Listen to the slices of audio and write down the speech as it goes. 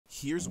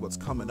Here's what's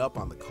coming up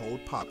on the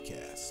Cold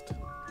Podcast.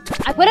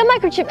 I put a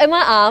microchip in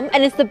my arm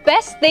and it's the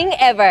best thing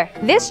ever.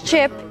 This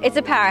chip is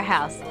a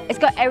powerhouse. It's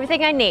got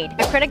everything I need.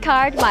 A credit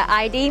card, my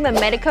ID, my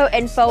medical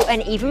info,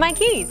 and even my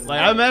keys. Like,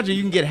 I imagine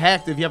you can get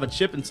hacked if you have a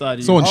chip inside of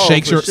you. Someone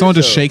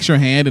just shakes your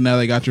hand and now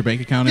they got your bank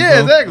account info.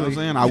 Yeah, exactly. You know what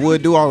I'm saying? I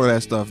would do all of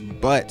that stuff,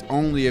 but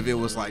only if it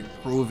was like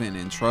proven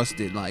and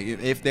trusted. Like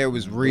if there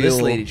was real.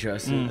 This lady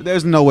trusted.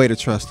 There's no way to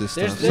trust this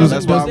stuff. So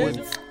that's why I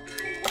wouldn't.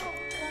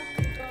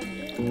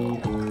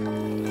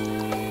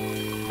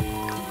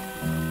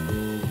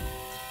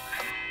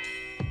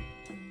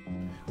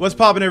 What's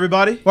poppin',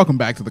 everybody? Welcome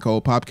back to the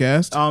Cold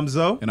Podcast. I'm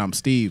Zoe. And I'm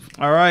Steve.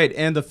 All right,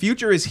 and the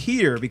future is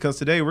here because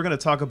today we're going to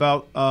talk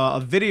about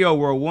a video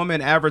where a woman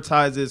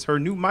advertises her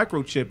new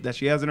microchip that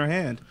she has in her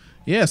hand.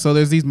 Yeah, so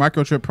there's these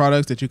microchip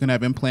products that you can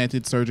have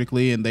implanted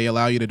surgically, and they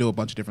allow you to do a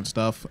bunch of different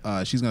stuff.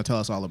 She's going to tell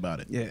us all about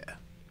it. Yeah.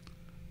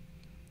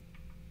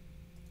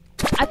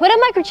 I put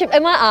a microchip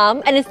in my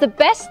arm and it's the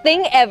best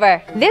thing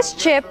ever. This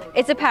chip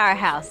is a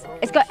powerhouse.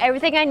 It's got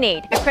everything I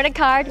need. A credit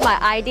card, my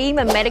ID,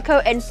 my medical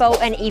info,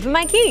 and even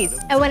my keys.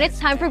 And when it's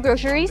time for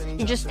groceries,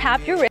 you just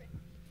tap your wrist.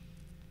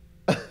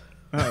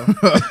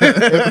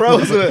 It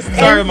froze.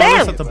 Sorry,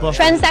 bam!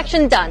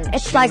 Transaction done.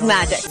 It's like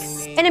magic.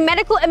 In a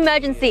medical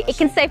emergency, it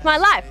can save my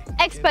life.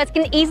 Experts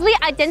can easily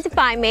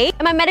identify me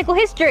and my medical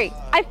history.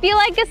 I feel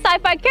like a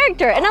sci-fi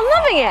character and I'm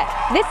loving it.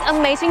 This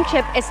amazing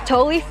chip is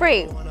totally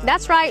free.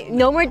 That's right,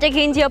 no more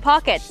digging into your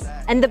pockets.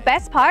 And the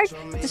best part,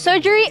 the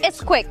surgery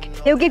is quick.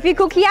 They'll give you a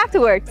cookie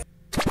afterwards.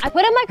 I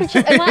put a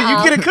microchip in my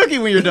arm. You get a cookie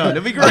when you're done.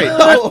 It'd be great.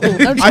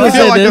 I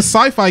feel like a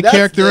sci-fi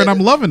character and I'm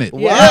loving it.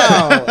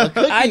 Wow.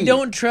 I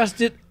don't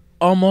trust it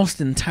almost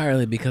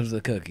entirely because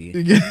of the cookie.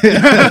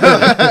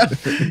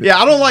 Yeah,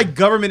 I don't like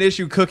government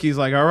issued cookies.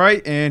 Like, all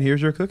right, and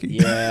here's your cookie.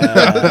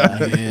 Yeah.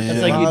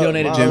 It's like you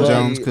donated Jim blood.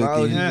 Jones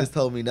cookie. You just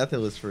told me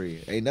nothing was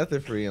free. Ain't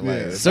nothing free in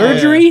life.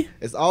 Surgery?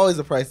 It's always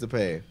a price to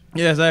pay.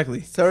 Yeah,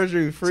 exactly.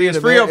 Surgery free. It's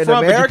free up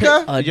front, in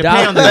America. but you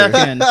pay on the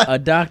back end. A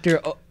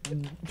doctor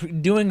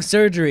doing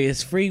surgery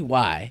is free.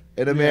 Why?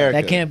 In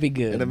America. That can't be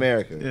good. In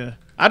America. Yeah.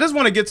 I just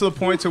want to get to the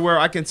point to where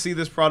I can see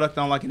this product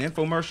on like an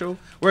infomercial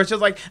where it's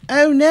just like,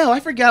 oh no, I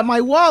forgot my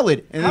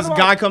wallet. And this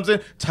guy comes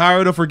in,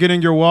 tired of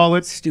forgetting your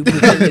wallet. Stupid.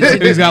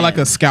 He's got like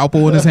a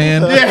scalpel in his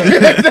hand. Yeah,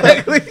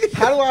 exactly.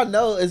 How do I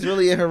know it's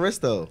really in her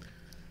wrist though?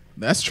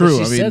 That's true.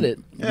 She said it.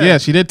 Yeah,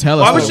 she did tell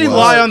us. Why would she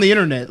lie on the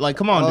internet? Like,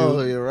 come on, Oh,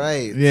 dude. you're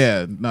right.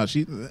 Yeah, no,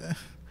 she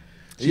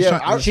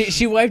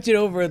She wiped it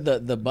over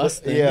the bus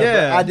thing.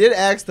 Yeah. But I did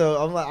ask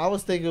though. I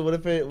was thinking, what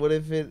if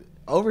it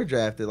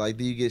overdrafted? Like,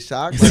 do you get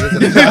shocked? Like,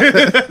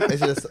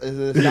 is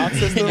it a shock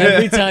system?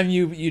 Every time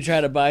you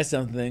try to buy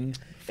something,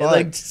 it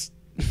like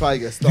You probably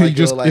get started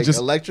like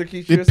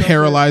electrocute you or it something?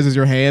 paralyzes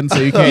your hand so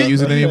you can't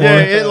use it anymore.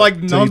 Yeah, it like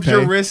So you numbs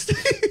your pay. wrist.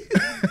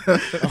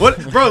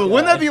 Bro,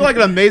 wouldn't that be like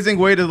an amazing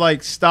way to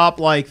like stop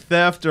like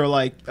theft or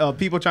like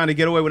people trying to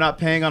get away with not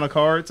paying on a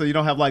card so you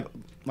don't have like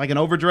an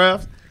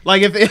overdraft?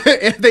 Like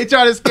if they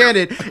try to scan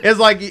it, it's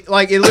like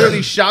it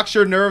literally shocks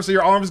your nerves so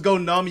your arms go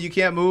numb and you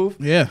can't move.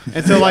 Yeah.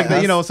 Until like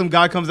some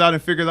guy comes out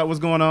and figures out what's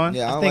going on.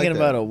 Yeah, I I'm don't thinking like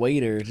about that. a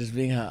waiter just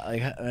being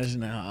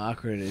imagine how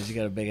awkward it is. You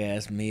got a big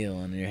ass meal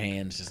and your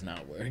hand's just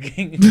not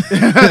working.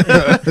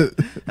 I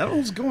don't know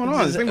what's going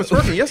on. This thing was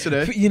working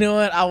yesterday. You know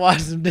what? I'll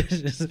wash some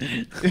dishes.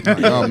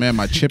 Oh man,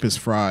 my chip is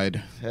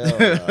fried. Hell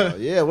no.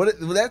 Yeah,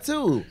 that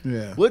too.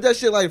 Yeah. What that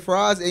shit like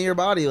fries in your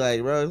body,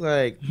 like, bro? It's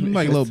Like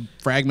little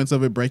fragments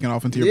of it breaking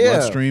off into your Yeah.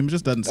 bloodstream. It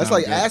just doesn't sound that's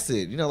like good.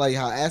 acid. You know, like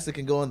how acid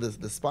can go in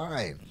the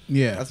spine.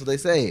 Yeah. That's what they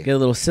say. Get a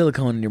little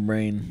silicone in your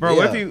brain. Bro,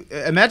 what if Yeah.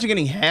 you imagine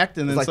getting hacked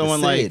and then It's like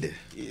someone the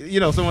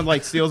like someone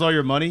like steals all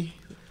your money?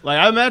 Like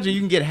I imagine you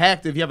can get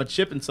hacked if you have a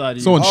chip inside of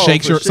you. Someone for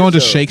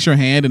just sure. shakes your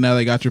hand and now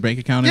they got your bank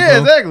account Yeah,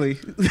 info.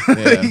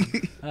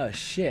 exactly. Oh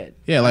shit.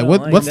 Yeah, like I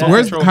what? don't What's that.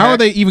 where's? Control How are hack.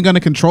 they even going to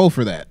control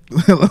for that?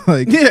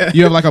 Like, Yeah.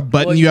 you have like a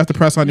button Well, you have to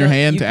press on your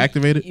hand to can-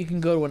 activate it. You can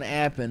go to an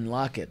app and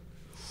lock it.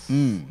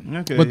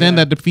 Okay, But then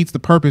yeah. that defeats the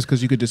purpose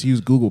because you could just use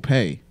Google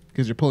Pay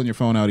because you're pulling your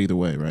phone out either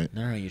way, right?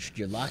 No,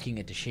 you're locking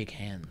it to shake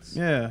hands.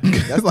 Yeah.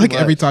 That's Like too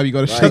every much. time you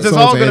go to shake Because it's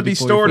someone's all gonna hand be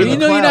before stored you in You the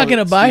pay. know you're not cloud,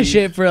 gonna buy Steve.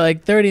 shit for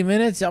like 30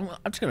 minutes. I'm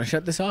just gonna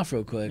shut this off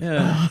real quick.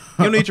 Yeah.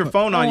 You don't need your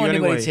phone I on don't you want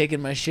anybody anyway.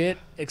 taking my shit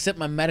except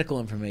my medical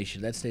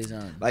information. That stays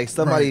on. Like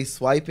somebody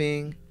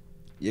swiping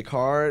your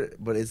card,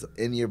 but it's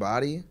in your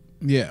body.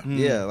 Yeah.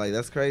 Yeah, like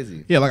that's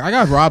crazy. Yeah, like I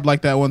got robbed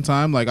like that one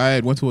time. Like I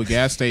had went to a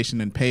gas station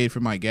and paid for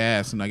my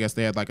gas, and I guess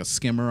they had like a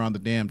skimmer on the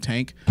damn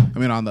tank. I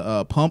mean on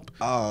the pump,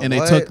 Oh, and they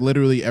what? took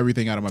literally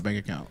everything out of my bank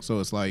account.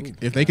 So it's like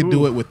if they could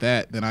do it with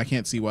that, then I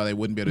can't see why they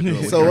wouldn't be able to do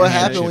it. With So your what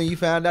hand happened chip. when you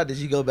found out? Did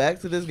you go back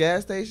to this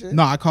gas station?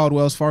 No, I called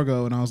Wells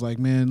Fargo and I was like,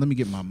 man, let me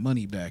get my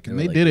money back, and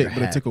They they were did like, it, "You're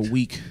but it took a hacked."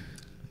 week.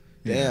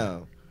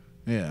 Damn.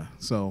 Yeah.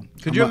 So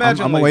Could you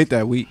imagine? I'm like, gonna wait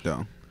that week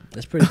though.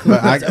 That's pretty cool.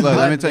 But I'm look, glad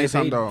let me tell they you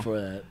something paid though. For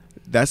that.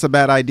 That's a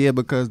bad idea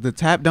because the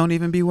tap don't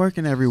even be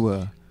working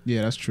everywhere.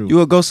 yeah, that's true. You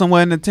will go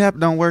somewhere and the tap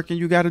don't work and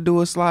you got to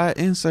do a slide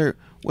insert.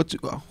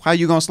 How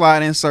you gonna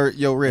slide insert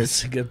your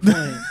That's wrist? a good point.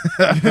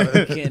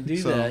 You can't do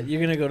that.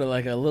 You're gonna go to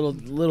like a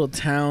little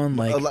town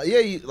like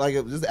Yeah, like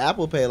just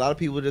Apple Pay. A lot of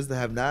people just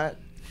have not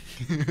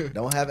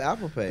don't have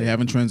Apple Pay. They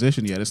haven't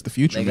transitioned yet. It's the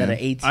future, They got man.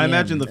 an ATM. I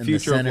imagine the in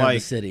future of center the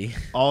like city.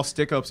 all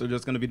stick-ups are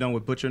just going to be done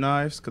with butcher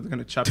knives because they're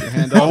going to chop your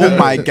hand off. Oh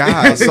my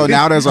god! So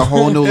now there's a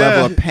whole new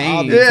level of I'll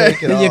pain. be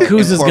taking The off.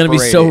 Yakuza's gonna be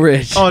so Incorporated.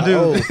 rich. Oh, dude,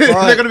 Oh, they're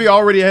fuck. going to be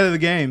already ahead of the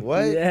game.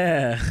 What?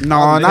 Yeah.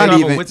 No, They not travel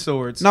even with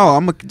swords. No,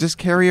 I'm gonna just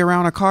carry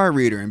around a card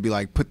reader and be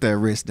like, put that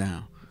wrist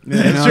down. Yeah,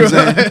 You know what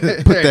I'm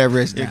saying? Put that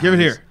wrist Yeah, down. give it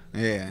here.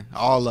 Yeah,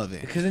 all of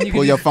it. Because then you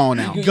Pull can your just- phone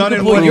out. you Gun can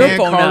in pull one your hand,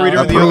 phone card out. reader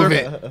in the Approve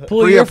other. it. Pull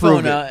your Pre-approve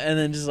phone it. out and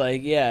then just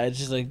like, yeah, it's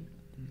just like,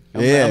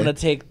 I'm Yeah. gonna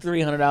take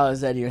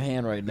 $300 out of your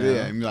hand right now.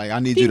 Yeah, and be like, I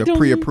need you to Ding-dong.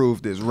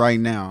 pre-approve this right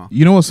now.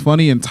 You know what's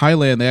funny? In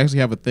Thailand, they actually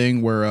have a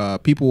thing where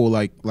people will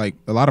like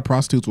a lot of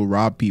prostitutes will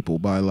rob people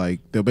by like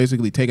they'll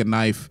basically take a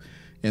knife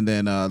and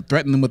then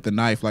threaten them with the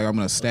knife, like I'm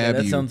gonna stab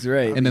that you. sounds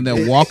right. And then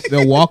they'll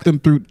walk them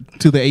through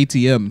to the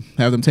ATM,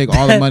 have them take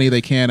all the money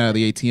they can out of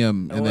the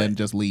ATM, and then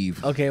just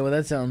leave. Okay, well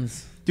that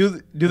sounds. Do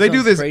they do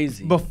sounds this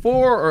crazy.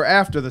 before or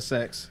after the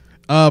sex?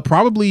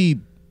 Probably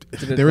a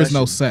good there is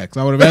no question. sex.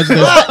 I would imagine.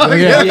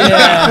 Yeah.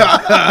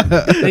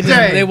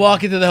 Yeah. They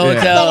walk into the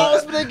hotel. I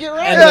was gonna get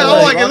right. And Yeah, they're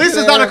I'm like, like, at least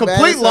it's not a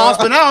complete loss,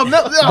 but now I'm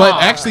not.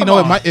 But actually, no.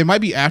 It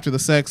might be after the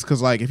sex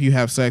because like if you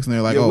have sex and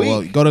they're like, You're oh well,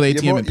 weak. go to the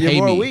You're ATM more- and you're pay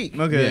more me. weak.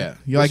 Okay.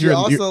 Yeah, You're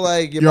also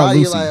like your you're on body.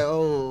 You're Lucy. like,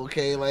 oh,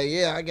 okay, like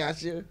yeah, I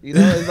got you. You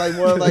know, it's like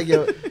more like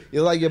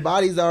your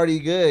body's already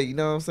good. You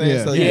know what I'm saying?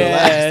 Yeah. So you Yeah,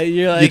 relax.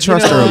 you're like,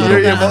 trust you know, her a little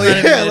you're bit. not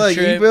running Yeah, on a like,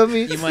 you trip. feel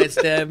me? You might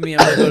stab me.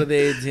 I'm gonna go to the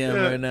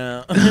ATM right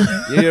now.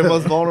 You're in your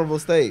most vulnerable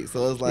state.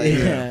 So it's like,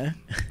 Yeah.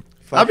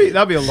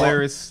 That'd be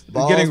hilarious.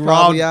 balls Getting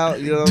robbed, probably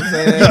out. You know what I'm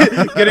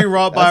saying? getting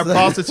robbed by a That's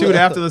prostitute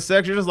after the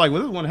sex. You're just like,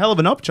 well, this is one hell of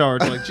an upcharge.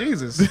 Like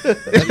Jesus.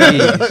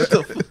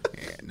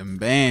 Them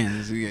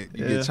bands, you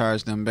Yeah. get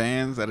charged them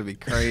bands. That'd be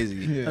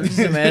crazy. I'm just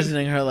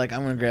imagining her like,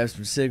 I'm gonna grab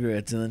some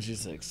cigarettes, and then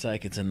she's like,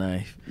 "Psych, it's a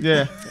knife."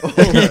 Yeah.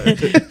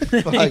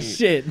 Like,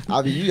 shit,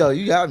 I mean,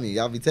 you got me.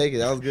 I'll be taking.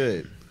 That was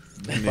good.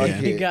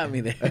 Fuck you it. got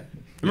me there.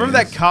 Remember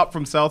that cop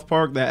from South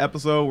Park, that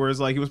episode where it's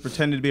like he was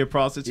pretending to be a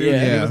prostitute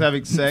and he Yeah. was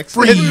having sex?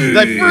 Freeze.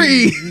 Like,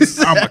 freeze!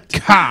 I'm a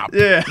cop.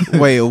 Yeah.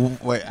 wait,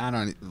 I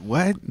don't.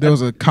 What? There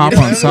was a cop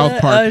on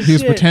South Park. He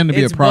was Shit. pretending to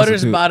be It's a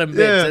prostitute. Butters bottom bits.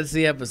 Yeah. That's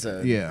the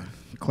episode. Yeah,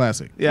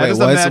 classic. Yeah, Wait, just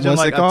what's- imagine what's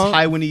like it a called?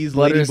 Taiwanese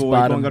Butters ladyboy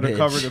bottom going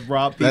undercover bitch. to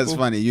rob people. That's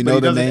funny. You but know he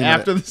the does it name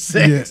after of the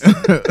sex.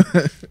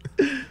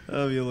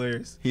 That'd be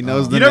hilarious. He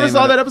knows the You never name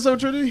saw of that episode,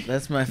 Trinity?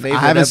 That's my favorite. I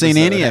haven't seen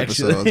any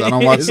actually. episodes. I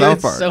don't watch It's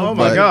South Park. so Oh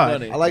my fucking God.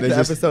 funny. I like They the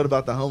just- episode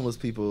about the homeless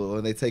people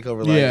when they take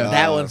over. Like, Yeah.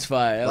 That one's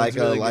fire. That like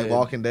one's really like good.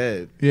 Walking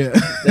Dead. Yeah.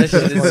 That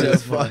shit is Funny so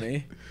as fuck.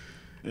 funny.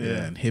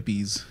 Yeah, and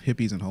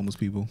hippies and homeless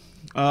people.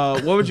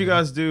 What would you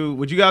guys do?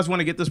 Would you guys want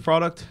to get this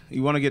product?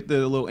 You want to get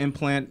the little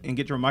implant and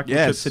get your microchip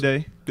Yes.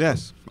 today?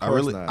 Yes, I course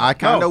really, not. I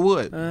kind Oh. of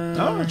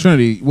would.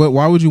 Trinity,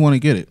 why would you want to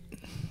get it?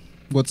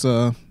 What's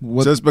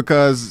what? Just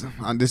because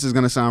this is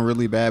gonna sound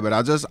really bad, but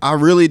I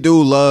really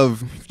do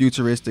love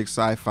futuristic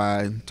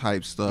sci-fi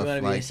type You stuff. want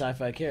to be a Like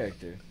sci-fi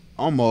character?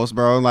 almost,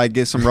 bro. Like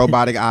get some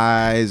robotic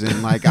eyes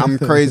and like I'm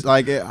crazy.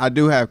 Like I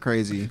do have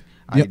crazy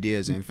Yep.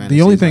 ideas and fantasies.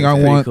 The only thing I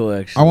like that. want, cool, I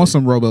actually. want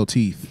some robo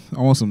teeth. I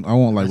want like I thought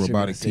you were robotic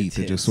gonna say teeth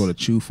to tits. just sort of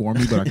chew for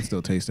me, but I can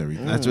still taste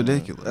everything. That's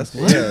ridiculous.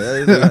 Yeah,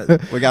 that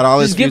is, We got all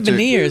this Just give future.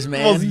 veneers,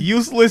 Most man.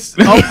 useless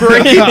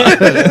upgrade.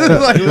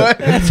 Like, what?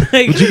 That's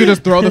like, But you can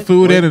just throw the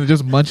food in and it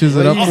just munches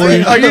it up What for do you.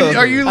 you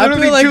Are you I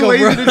literally feel like too a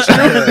lazy ro- to chew?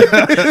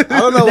 I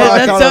don't know why I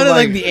that called sounded him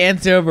like the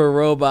answer of a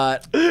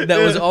robot that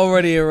was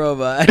already a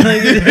robot.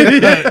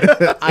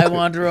 I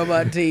want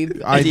robot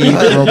teeth. I need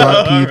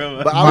robot teeth.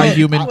 But I My was-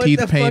 human What teeth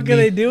the pain fuck are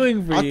they me.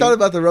 doing for I you? thought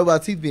about the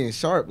robot teeth being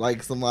sharp,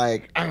 like some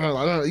like I don't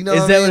know, you know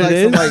Is what that I mean? what Like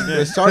it some is? like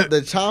the sharp,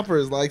 the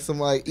choppers, like some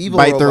like evil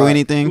Bite robot, through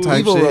anything type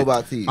evil shit.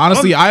 robot teeth.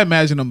 Honestly, I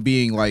imagine them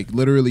being like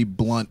literally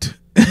blunt,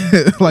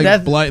 like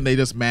That's- blunt, and they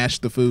just mash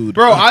the food.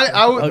 Bro,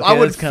 I would Okay, I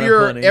would that's kinda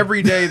fear funny.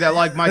 every day that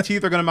like my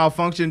teeth are gonna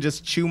malfunction,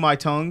 just chew my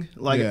tongue,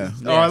 like Yeah.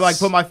 or I like Yes.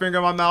 put my finger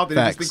in my mouth and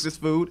it just Facts. think this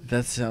food.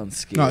 That sounds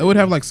scary. No, it would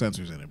have like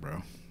sensors in it,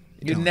 bro.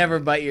 You'd never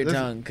bite your Listen.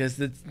 tongue because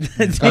the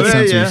Got Oh,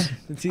 yeah, yeah.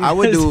 sensors. I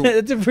would do-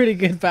 That's a pretty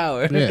good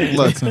power. Yeah,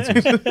 Look. got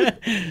sensors.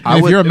 I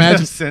if would- you're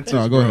imagining, Sensors,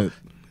 no, go bro. ahead.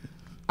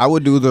 I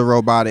would do the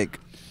robotic.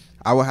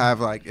 I would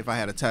have like if I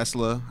had a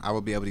Tesla, I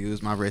would be able to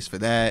use my wrist for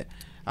that.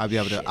 I'd be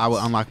able to. I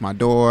would unlock my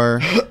door.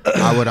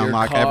 I would Your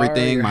unlock car,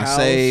 everything. your My house.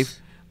 safe.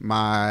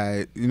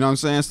 My, you know what I'm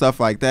saying, stuff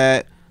like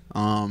that.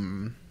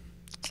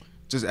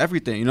 Just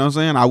everything. You know what I'm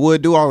saying. I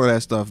would do all of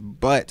that stuff,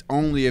 but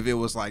only if it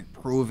was like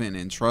proven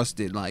and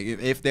trusted. Like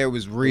if there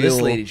was real.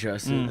 This lady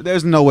trusted.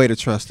 There's no way to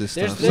trust this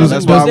There's, stuff. there's, So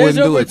that's why I there's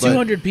wouldn't do over it. but-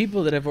 200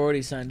 people that have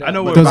already signed up. I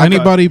know what- Does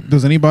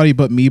Vodka. anybody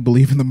but me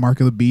believe in the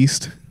mark of the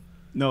beast?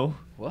 No.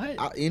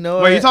 What? You know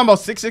Wait, what? you talking about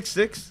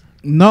 666?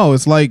 No,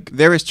 it's like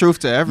There is truth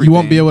to everything. you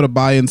won't be able to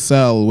buy and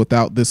sell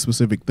without this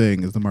specific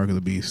thing. Is the mark of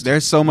the beast?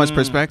 There's so much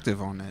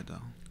perspective on that, though.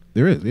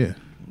 There is, yeah.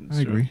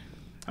 I agree.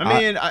 I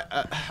mean,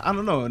 I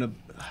don't know.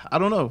 I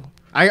don't know.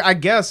 I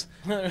guess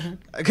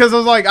because I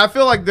was like, I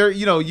feel like there,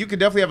 you know, you could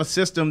definitely have a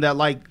system that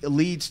like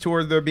leads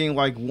toward there being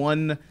like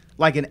one,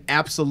 like an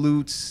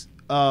absolute,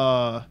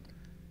 I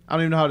I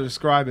don't even know how to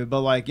describe it,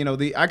 but like, you know,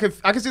 I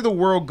could see the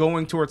world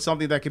going towards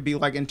something that could be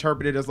like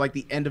interpreted as like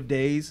the end of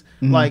days.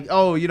 Like,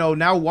 oh, you know,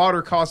 now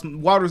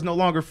water's no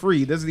longer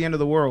free. This is the end of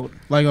the world.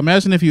 Like,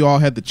 imagine if you all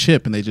had the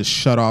chip and they just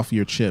shut off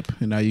your chip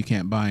and now you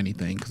can't buy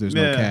anything because there's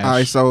no cash. All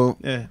right, so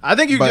Yeah, I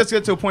think you just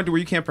get to a point where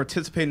you can't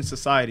participate in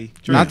society.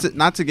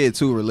 not to get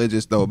too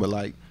religious though, but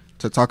like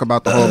to talk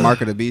about the whole mark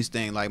of the beast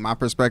thing, like my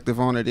perspective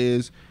on it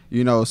is,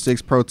 you know,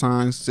 6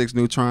 protons, 6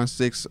 neutrons,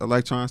 6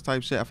 electrons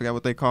type shit. I forgot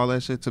what they call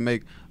that shit to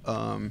make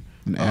An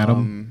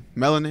atom,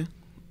 melanin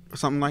or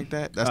something like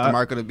that. That's the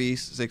mark of the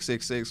beast.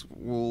 666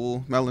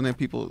 rule. Melanin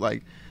people,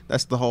 like,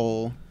 that's the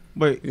whole.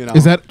 Wait, You know,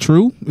 is that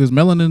true? Is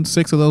melanin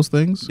 6 of those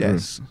things?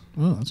 yes?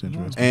 Or- oh, that's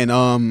interesting.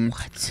 And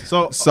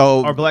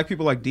so are black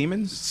people like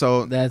demons?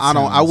 So That I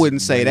sounds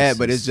wouldn't say that,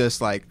 but it's racist.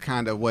 just like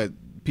kind of what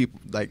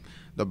people like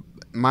the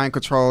mind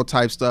control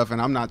type stuff.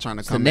 And I'm not trying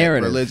to come at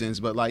narrative. religions,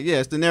 but like, yeah,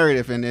 it's the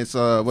narrative, and it's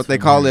what they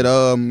call it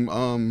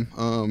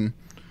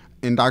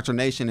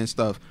indoctrination and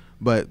stuff.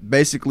 But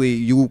basically,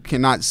 you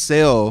cannot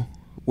sell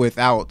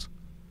without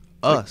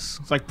us.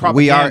 It's like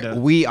propaganda.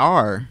 We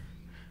are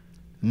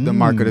the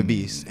mark of the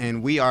beast,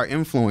 and we are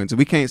influence.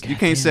 You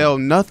can't sell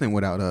nothing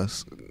without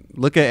us.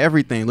 Look at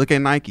everything. Look at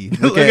Nike.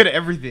 Look at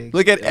everything.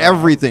 Look at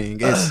everything.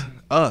 It's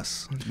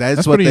us.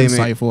 That's what pretty they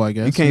insightful, mean. I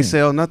guess. You can't Yeah.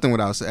 sell nothing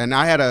without us. And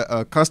I had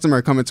a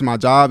customer come into my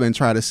job and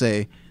try to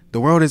say, the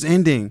world is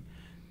ending.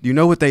 You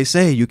know what they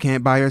say? You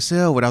can't buy or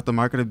sell without the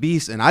mark of the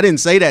beast. And I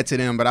didn't say that to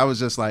them, but I was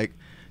just like,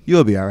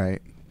 you'll be all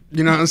right.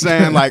 You know what I'm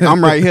saying? Like,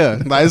 I'm right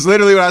here. Like, it's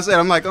literally what I said.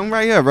 I'm like, I'm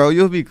right here, bro.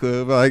 You'll be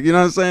cool. But like, you know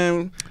what I'm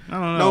saying? I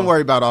don't know. Don't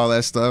worry about all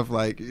that stuff.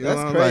 Like, you That's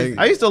know, crazy.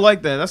 I used to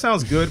like that. That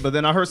sounds good, but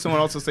then I heard someone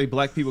also say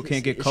black people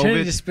can't get Shouldn't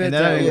COVID, just spit and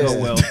that that didn't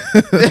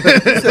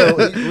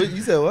out. go well.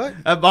 You said what?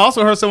 I've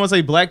also heard someone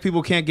say black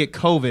people can't get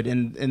COVID,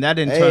 and that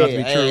didn't turn out to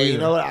be true either. You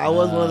know what? I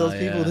was one of those Oh,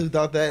 people yeah. who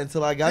thought that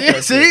until I got Yeah,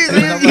 that. see? shit.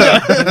 And I'm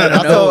like, I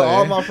told Nowhere.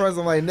 all my friends,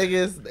 I'm like,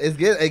 niggas, it's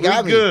good. It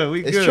got me. good,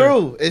 we it's good.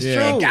 true. It's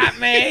Yeah. true. Got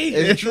me.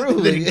 It's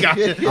true. They got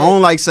you. I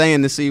don't like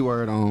saying the C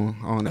word on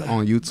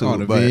YouTube, On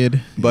the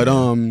vid. but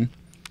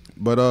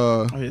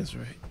Oh, yeah, that's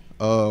right.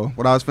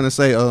 what I was finna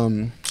say,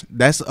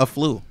 that's a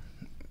flu.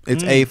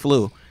 It's a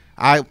flu.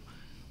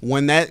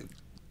 When that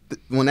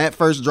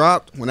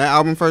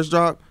album first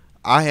dropped,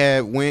 I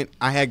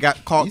had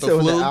got caught You the said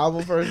when flu. the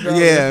album first dropped?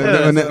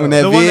 Yeah, when that the one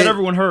that vid-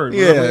 everyone heard.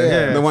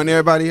 yeah, the one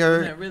everybody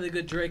heard. That really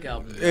good Drake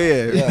album.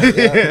 Yeah.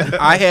 Yeah.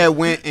 I had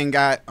went and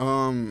got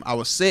I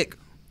was sick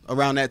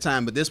around that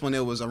time, but this one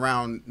it was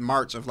around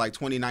March of like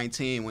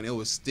 2019 when it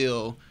was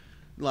still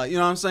like, you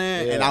know what I'm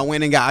saying? Yeah.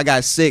 And I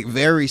got sick,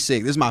 very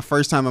sick. This is my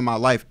first time in my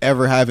life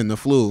ever having the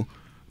flu.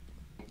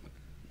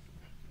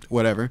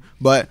 Whatever.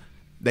 But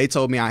they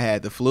told me I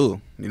had the flu,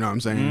 you know what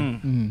I'm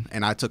saying?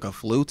 And I took a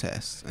flu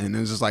test, and it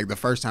was just like the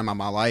first time in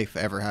my life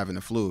ever having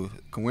the flu.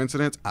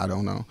 Coincidence? I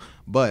don't know.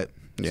 But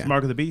yeah. It's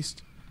Mark of the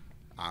Beast.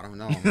 I don't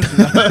know.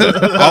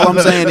 All I'm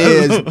saying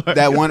is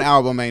that one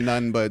album ain't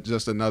nothing but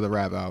just another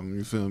rap album.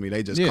 You feel me?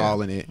 They just Yeah.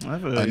 calling it I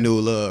feel a you. new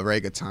little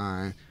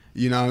reggaeton.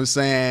 You know what I'm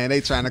saying?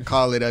 They trying to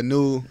call it a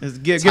new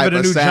Give type it a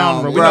of new sound.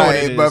 genre. We know what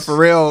Right, it but is. for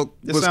real,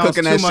 It was sounds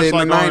cooking too that much shit in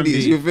the like 90s. R&B.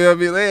 You feel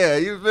me? Yeah,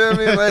 you feel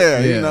me? Yeah, Yeah.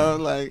 you know,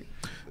 like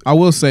I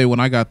will say when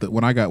I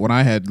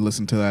had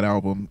listened to that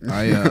album,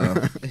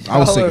 I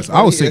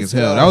was sick as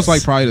hell. That was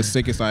like probably the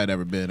sickest I had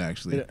ever been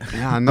actually.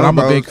 yeah, I But know,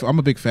 I'm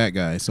a big fat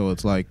guy, so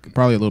it's like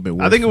probably a little bit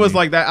worse. I think it for was me.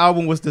 like that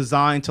album was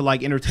designed to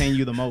like entertain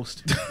you the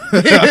most.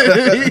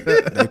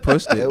 They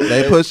pushed it.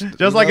 They pushed.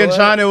 Just like know in what?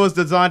 China, it was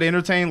designed to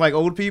entertain like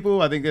old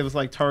people. I think it was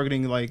like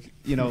targeting like,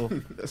 you know,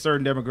 a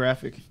certain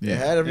demographic. They yeah.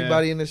 had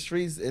everybody in the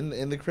streets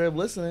in the crib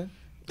listening.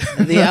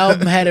 And the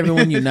album had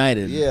everyone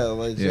united. Yeah,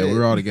 like Yeah, we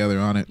were all together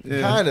on it.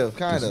 Yeah. kind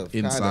of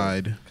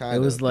inside. Kind It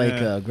was of. like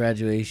Yeah.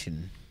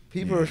 graduation.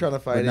 People were trying to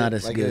fight But not it.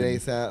 as Like good. it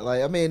ain't sound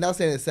like. I mean, not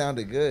saying it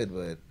sounded good,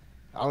 but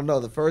I don't know.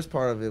 The first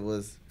part of it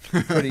was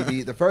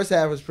pretty. The first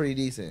half was pretty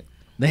decent.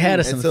 They had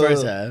us in the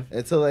first half.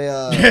 Until they.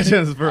 Just the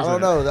I first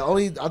don't half.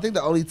 know. I think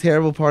the only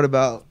terrible part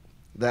about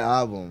that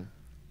album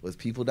was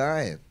people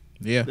dying.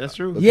 Yeah. That's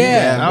true.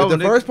 Yeah. But the Album,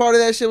 first part of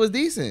that shit was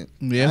decent.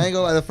 Yeah. I ain't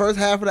gonna lie. The first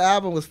half of the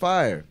album was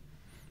fire.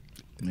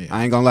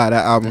 I ain't gonna lie,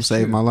 that album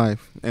saved my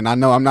life, and I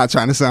know I'm not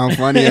trying to sound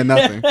funny or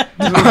nothing.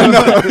 I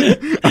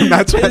know I'm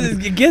not trying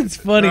to. It gets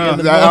funny. 'cause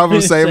the That more album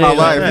you saved say my it,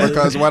 life like,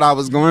 because what I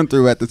was going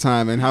through at the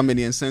time and how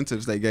many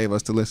incentives they gave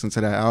us to listen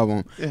to that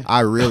album. I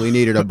really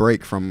needed a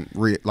break from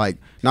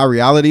not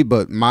reality,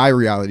 but my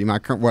reality,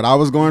 what I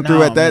was going through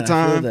no, at that man,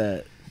 I feel time.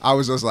 that. I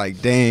was just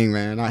like, dang,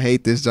 man, I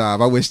hate this job.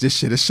 I wish this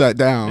shit had shut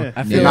down. Yeah. I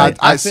And feel I, like-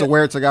 I I feel-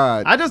 swear to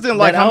God. I just didn't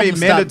like That how many album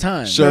stopped minutes.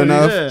 time. Sure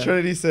enough. Yeah.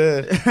 Trinity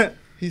said,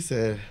 he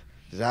said,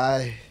 did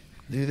I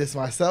do this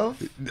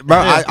myself. Bro,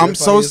 I'm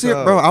so funny as serious,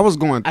 hell. bro. I was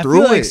going I through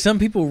feel it. like some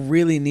people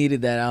really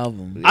needed that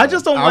album. I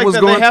just don't I like was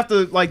that going- they have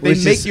to like they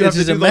Which make is- you have which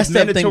to is a do those messed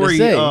up thing to mandatory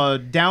say.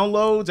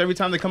 downloads every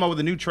time they come out with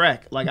a new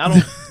track. Like I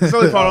don't. That's the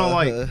only part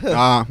I don't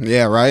like.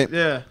 Yeah, right.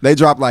 Yeah. They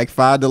dropped like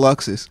 5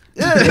 deluxes.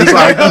 Yeah, it's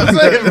like I'm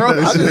saying, bro.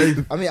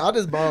 I'll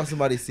just borrow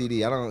somebody's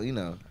CD. I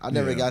don't, I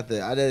never got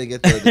I didn't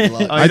get the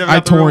deluxe. Oh, you never I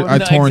got the real one?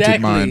 torrented exactly.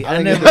 mine. I,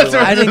 I never, didn't get the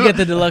I didn't get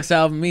the deluxe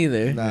album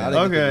either. Nah, I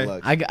didn't get the Okay.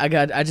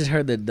 deluxe. I just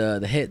heard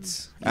the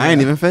hits. I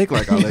ain't even fake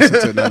like I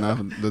listened to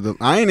none of the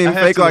I ain't even I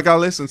had fake to- like I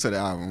listened to the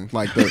album.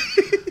 Like the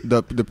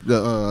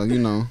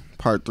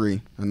part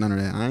 3 and none of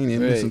that. I ain't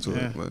even Right, listened to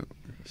yeah. it. But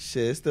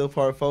Shit, it's still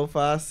part 4,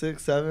 5,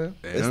 6, 7.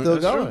 Yeah, It's still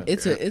that's true. going.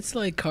 It's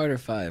like Carter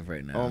 5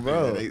 right now. Oh,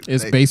 bro.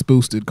 It's bass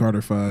boosted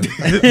Carter 5.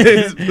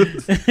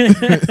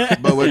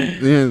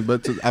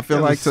 I feel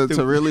That like was to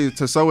stupid. really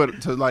to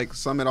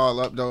sum it all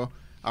up though,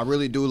 I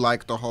really do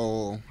like the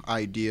whole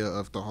idea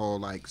of the whole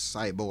like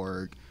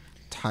cyborg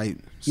type.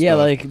 Yeah, stuff.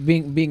 like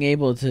being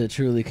able to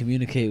truly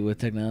communicate with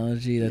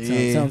technology. That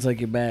Yeah. sounds like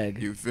your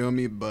bag. you feel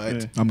me, but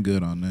Yeah. I'm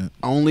good on that.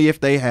 only if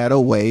they had a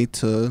way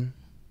to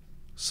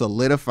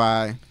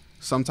solidify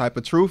some type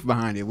of truth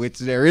behind it, which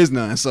there is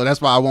none. So that's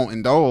why I won't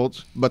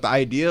indulge. But the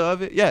idea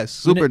of it, yes,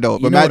 super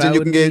dope. you know what Imagine I you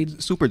would can get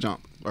need? super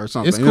jump or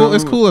something. It's you cool. know?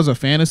 It's cool as a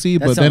fantasy,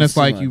 That but then sounds it's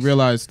like too you much.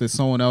 realize that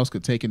someone else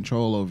could take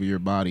control over your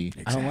body,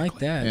 I don't like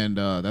that. and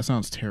that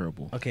sounds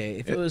terrible. Okay,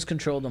 if it was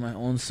controlled on my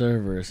own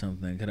server or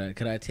something,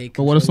 could I take?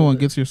 But what if control someone of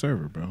it? gets your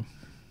server, bro?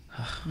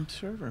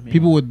 Server, man.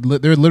 People would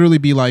there would literally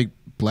be like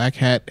black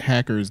hat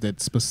hackers that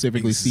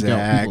specifically seek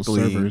out people's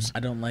Exactly. servers. I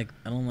don't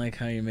like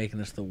how you're making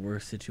this the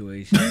worst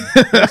situation.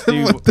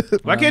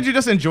 Why can't you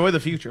just enjoy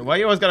the future? Why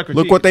you always gotta critique?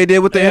 Look what they did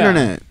with the Yeah.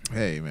 internet.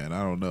 Hey man,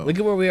 I don't know. Look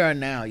at where we are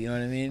now. You know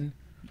what I mean?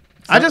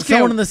 I just can't-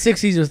 Someone in the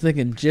 '60s was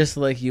thinking just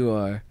like you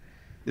are,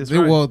 That's They,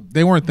 right. well,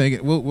 they weren't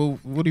thinking. Well,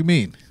 what do you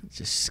mean?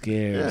 just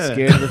scared, Yeah.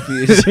 scared of the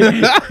future.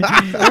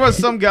 There was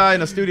some guy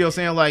in a studio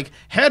saying like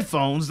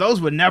headphones,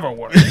 those would never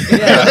work.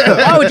 Yeah.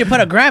 Why would you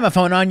put a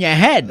gramophone on your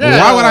head? Yeah.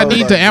 Why would I Oh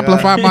need my to God.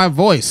 amplify my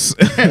voice?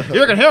 You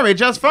You can hear me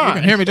just fine.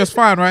 can hear me just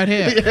fine right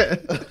here. Look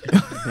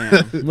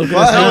Well, what's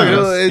going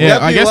on. it, Yeah,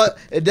 definitely I guess-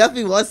 it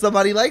definitely was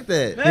somebody like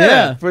that.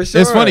 Yeah. For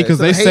sure. funny 'cause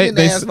Some they say- hating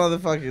they ass s-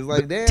 motherfuckers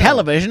like damn.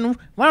 Television.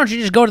 Why don't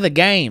you just go to the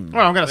game?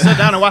 Well, I'm gonna sit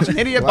down and watch an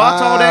idiot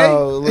box all day.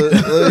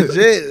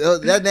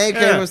 Legit. That name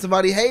came Yeah. from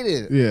somebody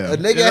hating. Yeah. A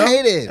nigga You know?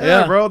 hating.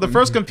 Yeah, Yeah. bro. The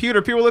first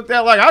computer people looked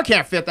at like I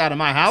can't fit that in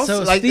my house.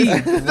 So like, Steve,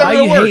 it's why not are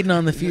gonna you work. hating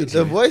on the future?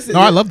 The voice is, No,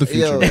 I love the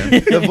future, man.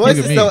 The voice Look at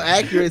is me. so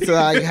accurate to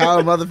like how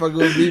a motherfucker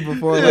would be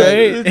before. Like,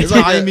 Right. it's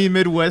like I mean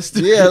Midwest.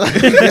 yeah,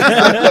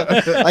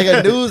 like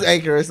a news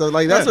anchor or something.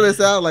 Like that's what it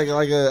sounds like.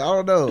 Like a I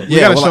don't know. We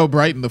Yeah, gotta well, show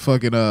Brighton the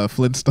fucking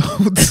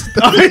Flintstones.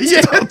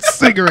 Yeah.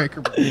 cigarette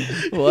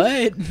commercial.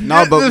 What?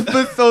 No, but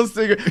That's so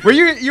sick. Were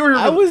you were?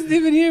 I wasn't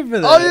even here for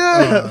that. Oh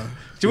yeah.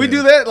 Should we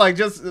do that? Like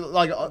just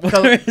like.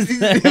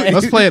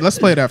 Let's play it. Let's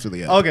play it after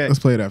the end. Okay. Let's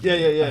play it after. Yeah,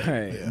 yeah, yeah. All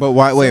right. But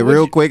why? Wait, what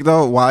real you- quick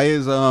though. Why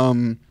is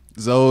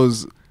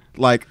Zoe's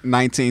like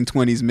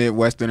 1920s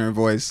Midwesterner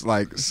voice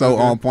like so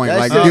on point? That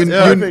Like shit's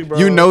perfect, bro.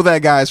 you know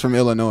that guy's from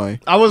Illinois.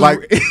 I was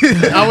like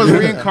I was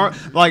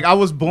reincarnated. Like I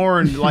was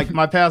born like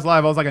my past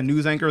life. I was like a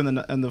news anchor in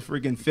the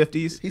freaking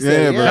 50s. He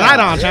Yeah, bro. Tonight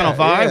on Channel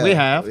 5, we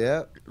have.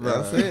 Yeah,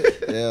 that's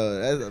it. Yeah,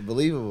 that's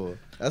unbelievable.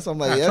 That's what I'm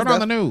like. Yeah, yeah, turn on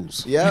the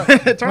news. Yeah, Turn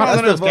on the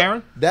That's news, vo-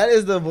 Karen. That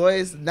is the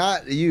voice,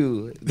 not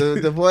you.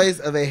 The voice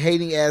of a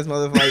hating ass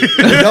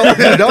motherfucker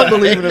who don't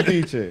believe in the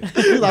future.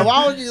 He's like,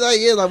 why would you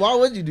why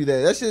would you do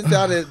that? That shit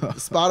sounded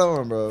spot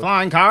on, bro.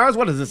 Flying cars.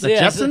 What is this? The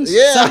Yeah, Jetsons?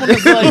 Yeah.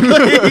 Someone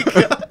was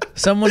like,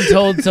 someone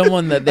told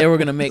someone that they were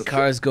gonna make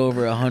cars go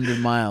over 100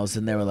 miles,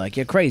 and they were like,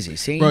 "You're crazy."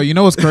 See, Bro, you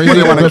know what's crazy?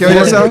 You wanna kill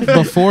yourself?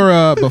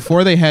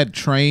 Before they had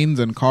trains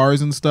and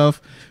cars and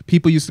stuff,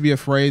 people used to be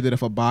afraid that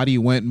if a body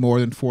went more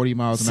than 40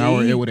 miles an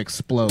hour, See? it would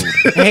explode.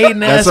 hating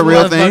That's ass a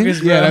real thing?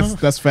 motherfuckers, Yeah, bro.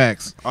 that's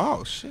facts.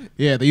 oh shit.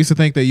 Yeah, they used to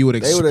think that you would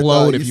They would've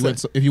explode thought if you you went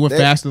said- if you went they-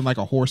 faster than like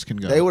a horse can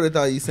go. They would have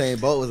thought Usain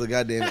Bolt was a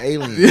goddamn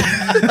alien. They would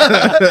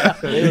have thought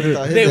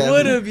his They ass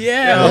would was- have, They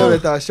yeah. would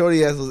have thought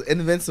Shorty ass was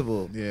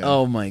invincible. Yeah.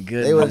 Oh my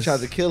goodness. They would have tried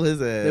to kill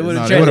his ass. They would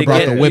No, have they tried would've to brought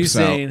get the whips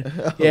out.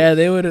 Usain. Yeah,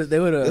 they would have. They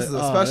would have. This is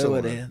a special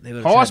one. They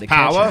would've tried to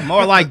catch Horsepower. him.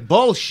 More like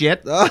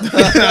bullshit.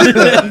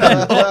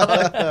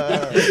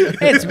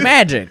 It's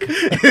magic.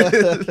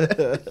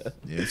 Yeah,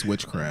 it's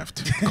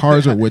witchcraft.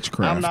 Cars are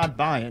witchcraft. I'm not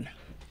buying.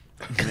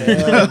 All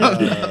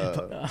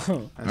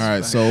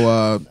right,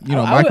 so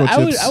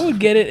microchips. I would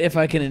get it if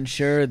I can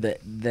ensure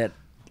that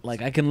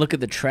like I can look at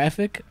the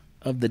traffic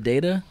of the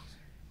data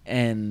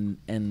and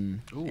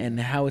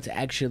how it's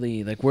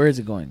actually like where is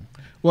it going?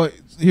 Well,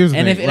 here's the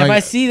And thing. if I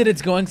see that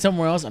it's going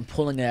somewhere else, I'm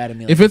pulling it out of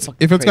me. Like if it's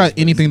fucking got crazy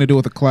anything to do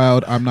with the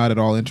cloud, I'm not at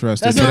all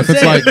interested. That's But what if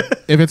it's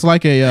I'm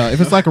like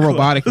if it's like a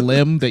robotic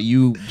limb that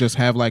you just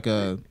have like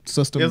a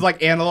system, It's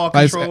like analog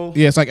like, control.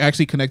 yeah, it's like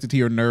actually connected to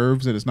your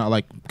nerves, and it's not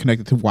like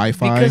connected to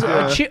Wi-Fi.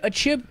 Because a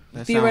chip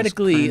That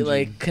theoretically sounds cringy.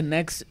 like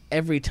connects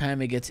every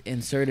time it gets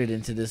inserted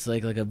into this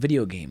like a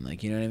video game,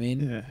 like, you know what I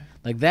mean? Yeah.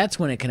 Like that's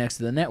when it connects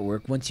to the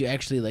network. Once you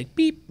actually like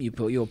beep,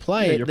 you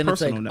apply Yeah, it, your then it's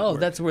like, personal oh,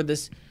 network. that's where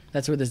this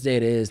That's where this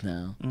data is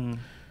now. Mm.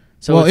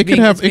 So Well, it's it could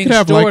being, have- it's it being could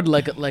have, stored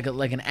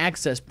like an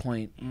access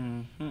point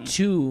Mm-hmm.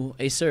 to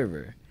a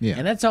server. Yeah.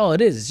 And that's all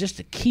it is. It's just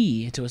a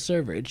key to a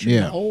server. It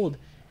shouldn't Yeah. hold.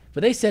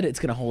 But they said it's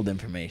going to hold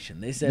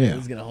information. They said Yeah. it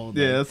was going to hold.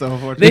 Yeah, that's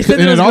unfortunate. They said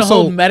And it was it going to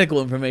also- hold medical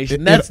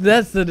information. it-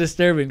 That's the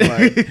disturbing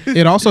part.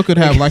 It also could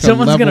have like a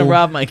Someone's level. going to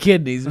rob my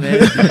kidneys, man.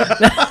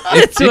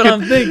 That's what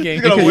I'm thinking.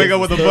 You're gonna wake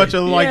up with a bunch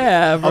of like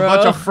Yeah, a bro.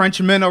 bunch of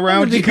Frenchmen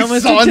around you, become a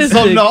sawing statistic.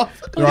 something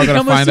off. They're all gonna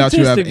Become a find out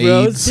you have statistic,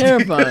 bro. It's AIDS.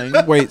 terrifying.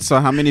 Wait, so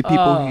how many people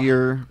Oh.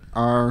 here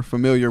are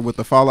familiar with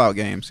the Fallout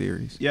game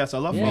series? Yes, I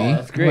love Yeah, Fallout.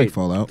 that's I great. like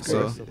Fallout. So,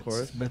 Of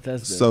course.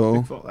 Bethesda. so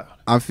Big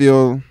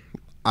Fallout.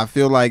 I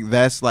feel like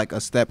that's like a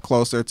step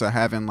closer to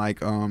having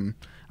like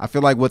I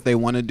feel like what they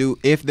want to do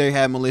if they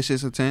had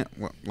malicious intent,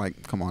 well,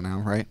 like come on now,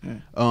 right?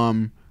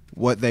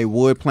 What they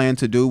would plan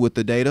to do with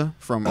the data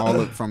from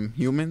from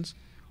humans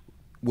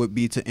would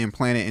be to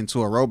implant it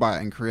into a robot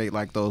and create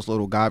like those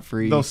little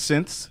Godfrey Those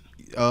synths.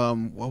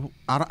 well,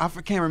 I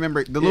can't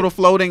remember the little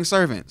floating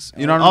servants.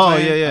 You know what I'm Oh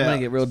saying? yeah, I'm yeah. gonna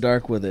get real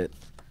dark with it.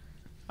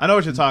 I know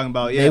what you're talking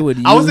about. Yeah, They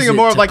would I was use thinking it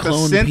more of to like the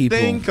clone synth people.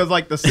 thing, because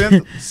like the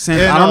synth.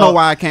 I don't know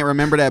why I can't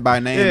remember that by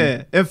name.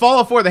 Yeah, in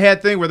Fallout 4, they had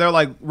a thing where they're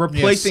like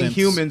replacing synths.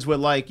 humans with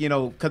like because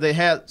they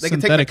can take the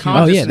Synthetic humans. Oh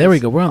consciousness. yeah, there we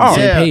go. We're on the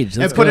same page.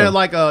 and Let's put go. it in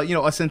like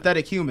a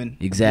synthetic human.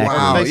 Exactly.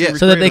 Wow, Basically yeah.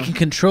 So that they recreate can them.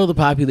 control the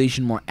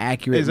population more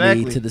accurately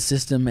Exactly. to the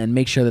system and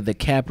make sure that the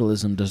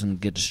capitalism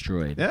doesn't get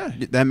destroyed. Yeah,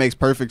 That makes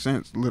perfect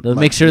sense. They'll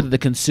make sure that the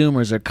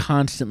consumers are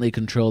constantly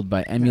controlled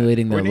by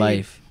emulating their We need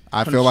life.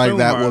 I feel like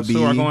that will consumers be.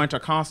 who are going to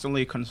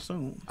constantly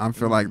consume. I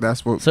feel like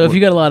that's what. So if you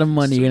got a lot of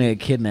money, you're gonna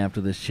get kidnapped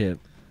with this chip.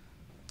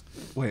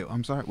 Wait,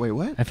 I'm sorry. Wait,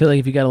 what? I feel like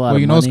if you got a lot Well,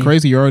 of you know money, what's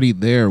crazy? You're already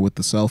there with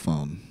the cell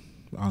phone.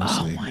 Oh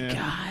Honestly, my Yeah.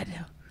 god!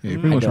 yeah, you're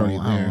pretty I much don't, already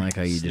I there. don't like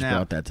how you just Snap.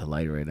 brought that to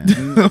light right now.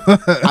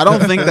 I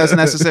don't think that's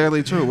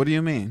necessarily true. What do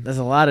you mean? There's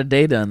a lot of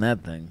data on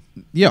that thing.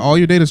 Yeah, all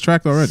your data's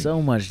tracked already.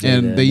 So much data.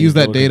 And in they these use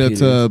that little data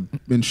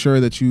computers. to ensure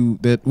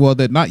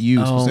that not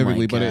you specifically, oh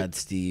my but god,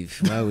 Steve!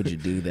 Why would you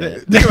do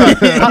that? Think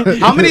about it.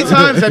 How many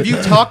times have you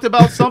talked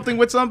about something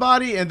with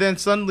somebody and then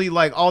suddenly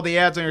like all the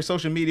ads on your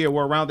social media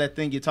were around that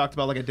thing you talked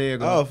about like a day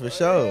ago? Oh, for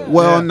sure.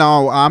 Well, Yeah.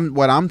 no.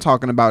 What I'm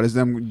talking about is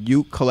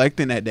you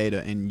collecting that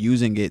data and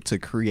using it to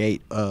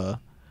create a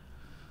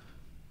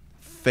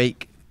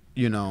fake.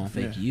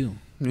 Fake you.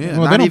 Yeah,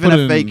 Well, they not don't even put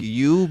a it fake in-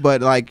 you,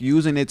 but like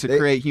using it to They-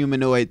 create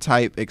humanoid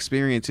type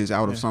experiences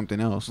out of something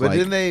else. But like,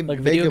 didn't they Like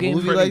make video a game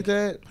movie pretty- like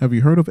that? have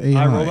you heard of AI?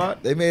 iRobot?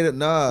 They made it.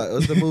 Nah,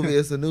 it's the movie.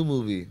 It's a new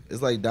movie.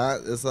 It's like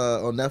it's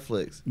on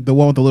Netflix. The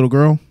one with the little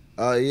girl.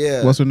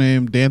 Yeah. What's her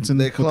name? Dancing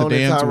They with the cloned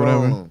dance or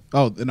whatever. Tyrone.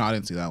 Oh no, I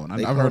didn't see that one.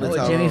 They I've heard cloned of Oh, it.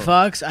 Tyrone. Jamie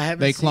Foxx. I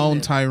haven't. They seen cloned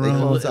it. Tyrone. They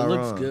cloned It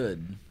looks Tyrone.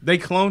 good. They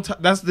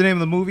cloned. That's the name of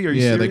the movie. Are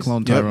you Yeah, they serious?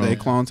 cloned yep, Tyrone. they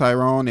cloned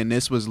Tyrone, and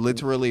this was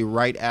literally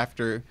right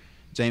after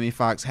Jamie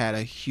Foxx had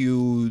a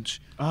huge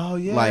Oh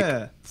yeah.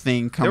 like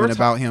thing were coming ta-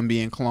 about him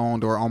being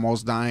cloned or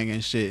almost dying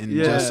and shit, and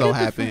Yeah. just so Get the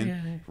fuck happened. outta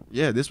here.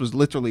 Yeah, this was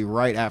literally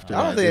right after. I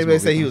don't that, think this anybody movie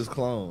said he came. was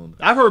cloned.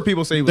 I've heard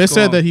people say he was They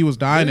said cloned. that he was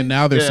dying, and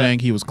now they're Yeah. saying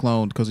he was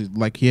cloned because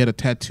he had a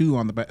tattoo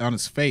on on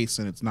his face,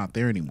 and it's not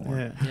there anymore.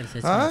 Yeah. Yeah, it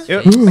says Huh? his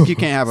It- face. Like you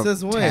can't have a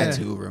Since when?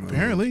 tattoo removed.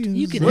 Apparently,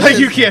 You can Like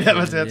you can't have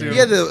a tattoo. He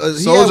had the,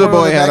 Soulja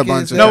Boy had a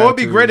bunch of No, it would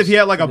be tattoos. great if he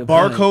had like a Good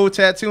point. barcode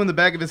tattoo in the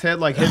back of his head,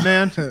 like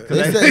Hitman. 'Cause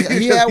They they-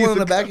 said he had one on he's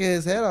the a- back of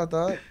his head. I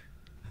thought.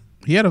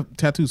 he had a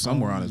tattoo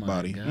somewhere Oh on his my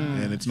body, God.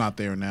 and it's not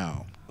there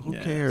now. Who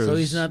Yeah. cares? So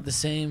he's not the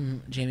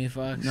same Jamie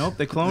Foxx. Nope,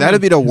 they cloned That'd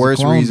him. be the He's a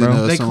worst clone, reason. bro.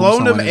 to They assume cloned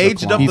him, someone is a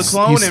aged up clone. the He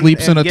clone, and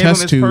sleeps in a gave him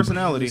test his tube.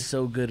 personality. He's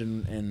so good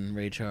in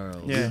Ray Charles.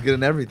 Yeah. He's good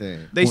in everything.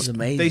 They He's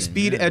amazing, they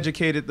speed yeah.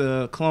 educated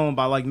the clone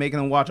by like making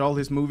him watch all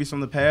his movies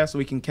from the past so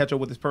he can catch up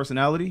with his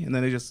personality, and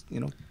then they just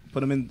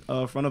put him in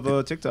front of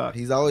a TikTok.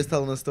 He's always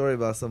telling a story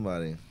about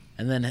somebody.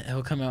 And then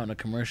he'll come out in a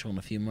commercial in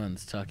a few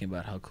months talking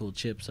about how cool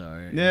chips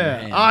are. in your Yeah,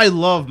 hands. I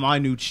love my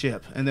new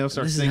chip, and they'll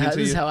start This is singing how, to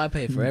this is you. how I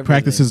pay for everything.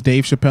 Practices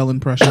Dave Chappelle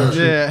impressions.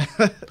 Yeah,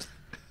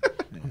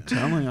 I'm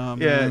telling y'all, man,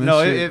 yeah. this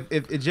No, shit-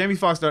 if Jamie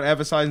Foxx started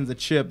advertising the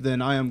chip,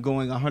 then I am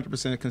going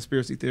 100%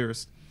 conspiracy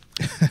theorist.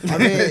 I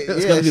mean,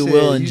 It's gonna be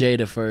Will and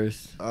Jada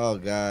first. Oh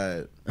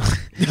God.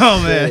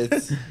 Oh man,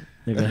 It's-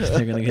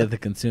 They're gonna get the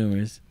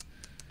consumers.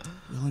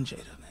 Will and Jada,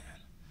 man.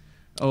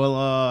 Oh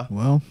well,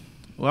 Well,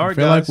 all right, I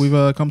feel guys. like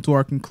we've come to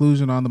our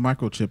conclusion on the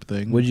microchip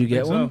thing. Would you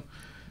get Think one? so.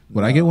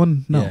 Would I get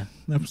one? No, Yeah.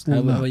 How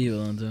absolutely about not. you,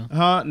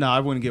 Alonzo? No, I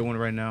wouldn't get one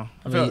right now.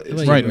 I How feel about you-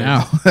 it's- how Right about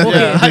now,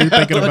 Yeah. You're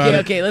thinking about Okay, it.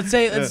 okay.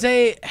 Let's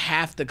say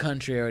half the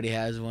country already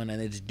has one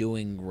and it's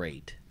doing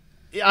great.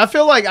 Yeah, I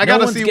feel like I no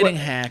gotta one's see getting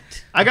what.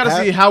 hacked. I gotta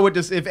see how it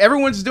just. If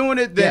everyone's doing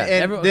it, then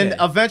Yeah, then okay.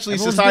 eventually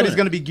Everyone's society's doing it.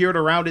 gonna be geared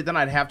around it. Then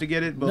I'd have to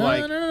get it. But No,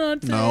 like, no.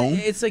 No.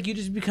 It's like you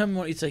just become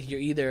more. It's like you're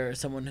either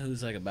someone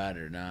who's like about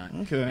it or not.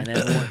 Okay. And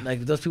everyone,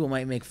 like those people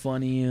might make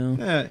fun of you.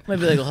 Yeah. Might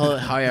be like a whole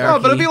hierarchy. no,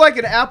 but it'll be like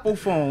an Apple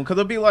phone because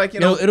it'll be like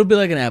It'll be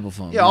like an Apple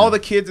phone. yeah, all the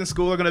kids in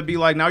school are gonna be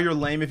like, now you're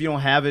lame if you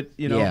don't have it,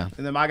 Yeah.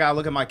 And then I gotta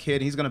look at my kid,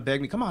 and he's gonna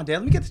beg me, come on, Dad,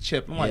 let me get the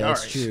chip. I'm like, Yeah, all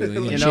that's right, true.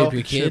 You you can know. chip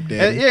your kid. Chip,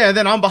 Daddy. And, yeah, and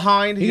then I'm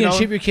behind. You You gonna know,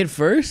 chip your kid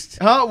first?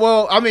 Huh?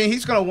 Well, I mean,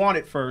 he's gonna want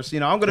it first.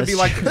 I'm gonna be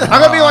like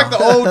the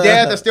old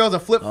dad that still has a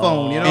flip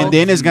phone. And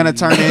then it's gonna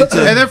turn into.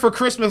 And then for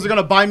Christmas, they're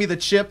gonna buy me the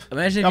chip.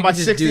 Imagine on if my you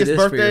could just do 60th this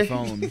birthday. for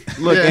your phone.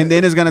 Look, Yeah. and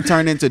then it's gonna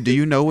turn into. Do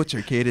you know what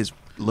your kid is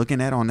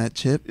looking at on that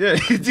chip? Yeah.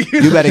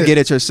 You better get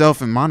it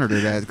yourself and monitor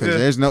that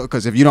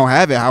because if you don't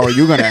have it, how are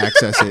you gonna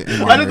access it?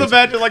 and I monitor just it?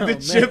 imagine like the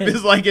chip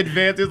is like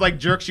advanced, it like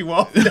jerks you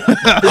off.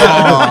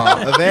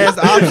 Advanced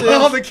options.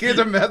 All the kids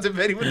are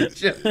masturbating with the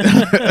chip.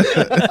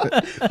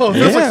 Oh, it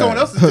feels like someone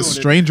else is doing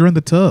Stranger in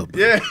the tub.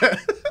 it. Yeah.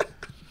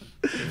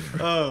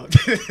 Oh.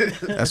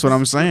 That's what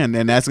I'm saying,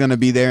 and that's gonna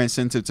be their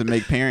incentive to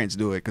make parents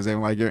do it because they're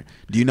like, "Do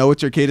you know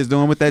what your kid is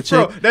doing with that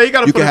chip?" Bro, now you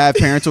gotta you put can a- have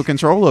parental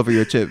control over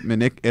your chip,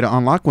 and it'll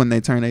unlock when they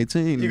turn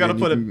 18. You gotta and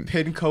put can- a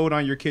pin code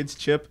on your kid's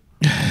chip.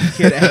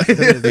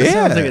 This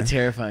sounds like Yeah. a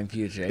terrifying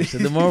future.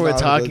 Actually, the more we're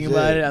Sounds talking legit.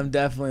 about it, I'm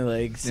definitely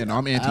like, Yeah, no,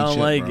 I'm I anti-chip, don't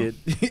like bro.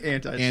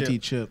 it.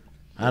 Anti-chip.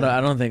 I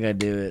don't think I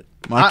do it.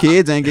 My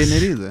kids ain't getting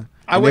it either.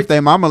 I And wait- if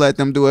their mama let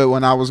them do it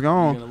when I was I'm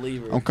gone, gonna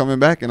leave her. I'm coming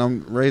back and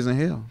I'm raising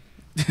hell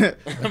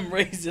I'm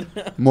raising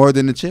up. more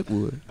than the chip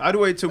would. I'd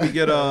wait till we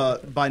get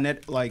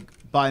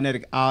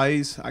bionic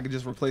eyes. I could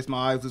just replace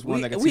my eyes with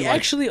one that can We see.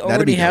 actually That'd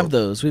already be have dope.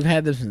 those. We've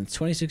had them since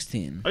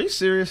 2016. Are you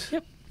serious?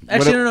 Yep.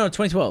 Actually, What- no,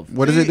 2012.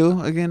 What does it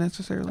do again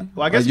necessarily?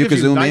 Well, I guess you it can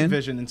gives you zoom night in.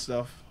 vision and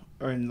stuff,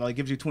 or like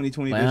gives you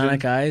 20/20 Bionic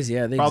vision. eyes,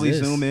 yeah, they Probably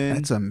exist. zoom in.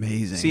 That's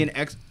amazing. See an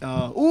X.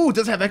 Ooh,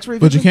 does it have X-ray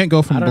vision? But you can't go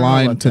I from don't know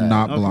blind about to that.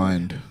 not Okay.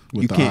 blind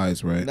with You the can't-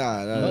 eyes, right?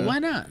 Nah, Well, why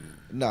not?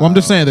 nah. Well, I'm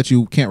just saying that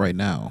you can't right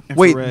now.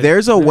 Wait, Infrared.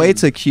 there's a way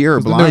to cure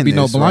 'Cause then there'd be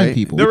blindness, no blind right?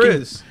 people. There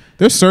is.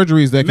 There's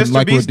surgeries that can Mr.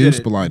 like Beast did reduce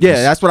it. blindness.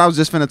 Yeah, that's what I was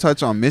just finna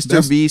touch on. Mr.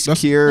 That's- Beast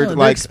that's- cured No, they're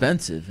like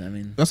expensive. I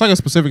mean, that's like a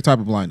specific type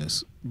of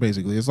blindness.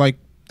 Basically,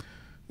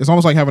 it's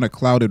almost like having a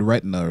clouded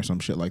retina or some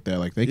shit like that.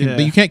 Like they can, Yeah.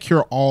 you can't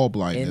cure all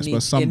blindness,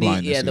 but some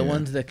blindness. yeah, the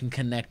ones that can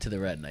connect to the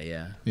retina.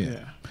 Yeah. Yeah.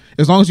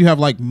 As long as you have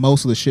like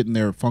most of the shit in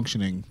there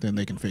functioning, then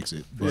they can fix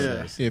it. But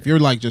Yeah. if you're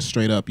like just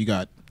straight up, you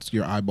got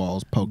your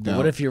eyeballs poked But out.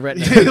 what if your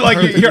retina? Like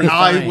your perfectly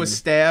eye fine? was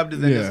stabbed,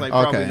 and then it's Yeah. like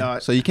probably okay,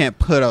 not. so you can't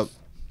put a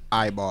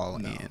eyeball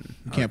in.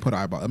 you can't put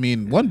eyeball? I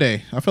mean, one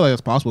day I feel like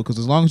that's possible because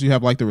as long as you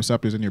have like the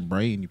receptors in your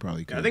brain, you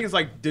probably could. I think it's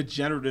like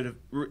degenerative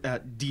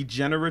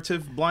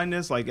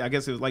blindness. Like I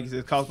guess it was like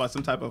it's caused by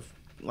some type of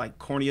like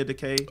cornea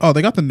decay. Oh,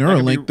 they got the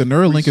Neuralink. The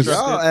Neuralink is.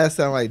 restructured. Y'all ass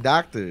sound like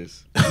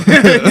doctors.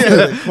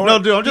 No,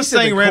 dude, I'm just He said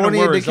saying the random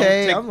cornea words. Don't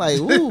decay. take- I'm like,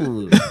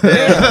 ooh.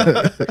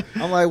 Damn.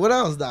 I'm like, what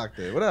else,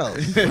 doctor? What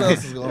else? What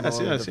else is going Yes,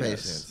 on yes, with the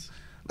yes. patients?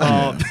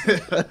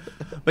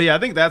 But yeah, I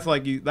think that's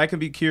like that can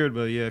be cured.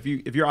 But yeah,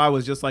 if your eye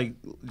was just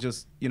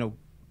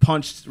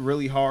punched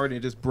really hard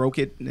and just broke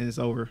it, and it's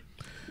over.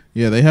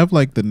 Yeah, they have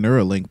like the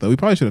Neuralink though. We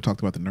probably should have talked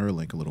about the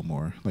Neuralink a little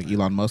more, like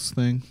Elon Musk's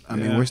thing. I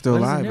mean, Yeah. we're still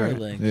What is alive, the right?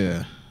 Neuralink?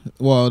 Yeah.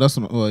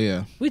 Well,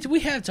 yeah. We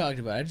have talked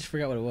about it. I just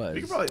forgot what it was.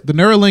 You could probably, The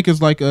Neuralink is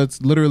like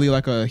it's literally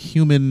like a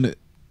human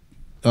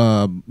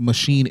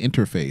machine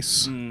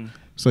interface.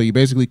 So you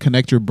basically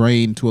connect your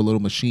brain to a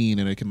little machine,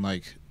 and it can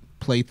like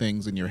play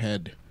things in your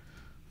head.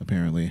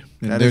 Apparently,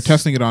 and That they're is-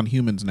 testing it on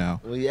humans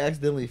now. Well, you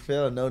accidentally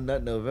failed No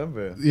Nut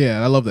November.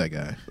 Yeah, I love that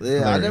guy. Yeah,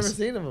 I never Hilarious.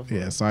 seen him before.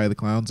 Yeah, sorry, the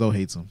clown. Zoe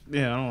hates him.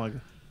 yeah, I don't like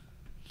it.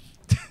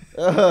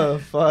 Oh,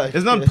 fuck.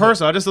 It's nothing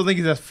personal. I just don't think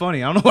he's that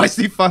funny. I don't know why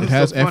Steve finds It him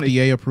has so funny.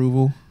 FDA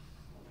approval.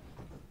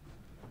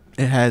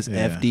 It has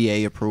Yeah.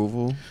 FDA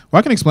approval. Well,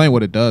 I can explain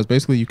what it does.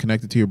 Basically, you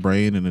connect it to your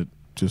brain, and it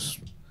just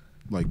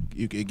like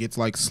it gets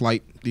like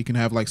slight. You can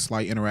have like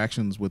slight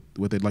interactions with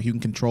it. Like you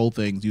can control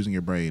things using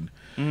your brain.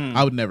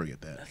 I would never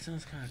get that. That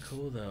sounds kind of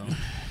cool, though.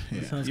 Yeah.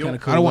 That sounds You kind don't-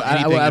 of cool. I don't want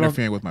anything I don't-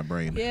 interfering with my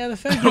brain. Yeah, the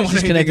fact I that don't it's want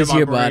just anything connected in to my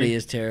your brain. body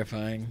is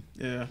terrifying.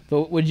 Yeah.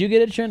 But would you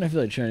get it, Trent? I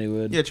feel like Trinity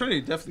would. Yeah,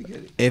 Trinity definitely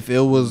get it. If it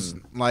was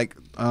like,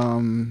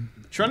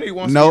 Trinity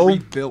wants No. to be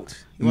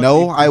rebuilt. He wants no,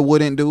 to be- I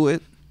wouldn't do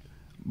it.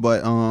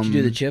 But Did you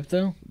do the chip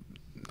though?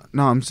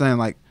 no, I'm saying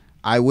like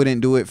I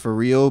wouldn't do it for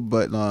real.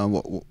 But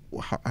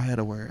I had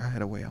a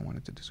way I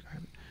wanted to describe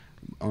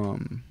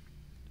it.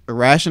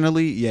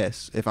 Irrationally,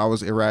 yes. If I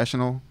was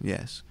irrational,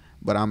 yes.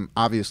 But I'm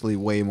obviously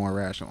way more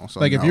rational. So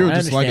Like if no. you were I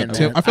just like a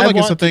understand tip, that. I feel I like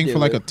it's a want to thing do for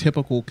like it. a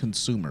typical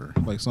consumer,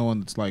 like someone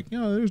that's like,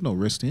 there's no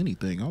risk to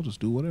anything. I'll just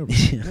do whatever.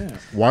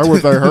 Why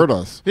would they hurt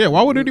us? Yeah,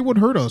 why would anyone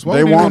hurt us? Why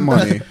They would want anyone-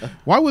 money.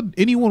 Why would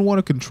anyone want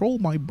to control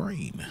my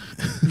brain?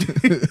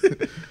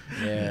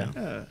 Yeah.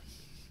 There's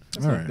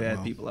All some right, bad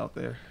well. people out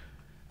there.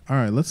 All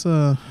right, let's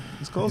close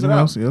it anyone out.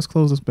 else? Yeah, let's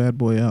close this bad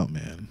boy out,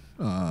 man.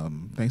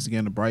 Thanks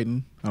again to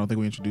Brighton. I don't think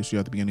we introduced you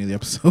at the beginning of the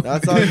episode.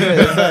 That's all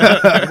good.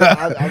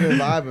 I've been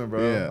vibing,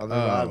 bro. Yeah, I've been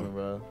vibing,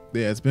 bro.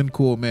 Yeah, it's been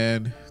cool,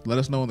 man. Let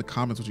us know in the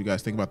comments what you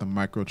guys think about the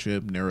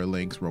microchip,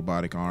 Neuralinks,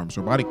 robotic arms,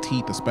 robotic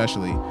teeth,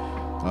 especially.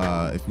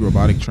 If you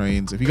robotic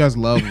trains, if you guys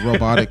love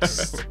robotics,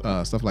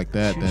 stuff like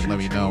that, then let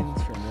me know.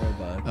 Trains from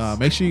robots.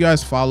 Make sure you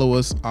guys follow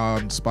us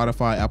on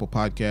Spotify, Apple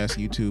Podcasts,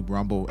 YouTube,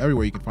 Rumble,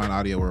 everywhere you can find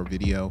audio or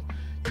video.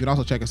 You can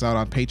also check us out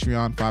on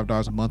Patreon.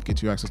 $5 a month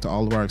gets you access to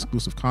all of our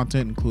exclusive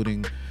content,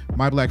 including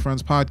My Black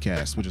Friends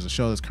Podcast, which is a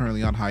show that's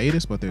currently on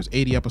hiatus, but there's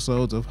 80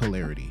 episodes of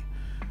hilarity.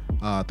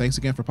 Thanks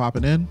again for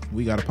popping in.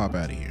 We got to pop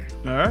out of here.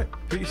 All right.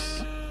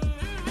 Peace.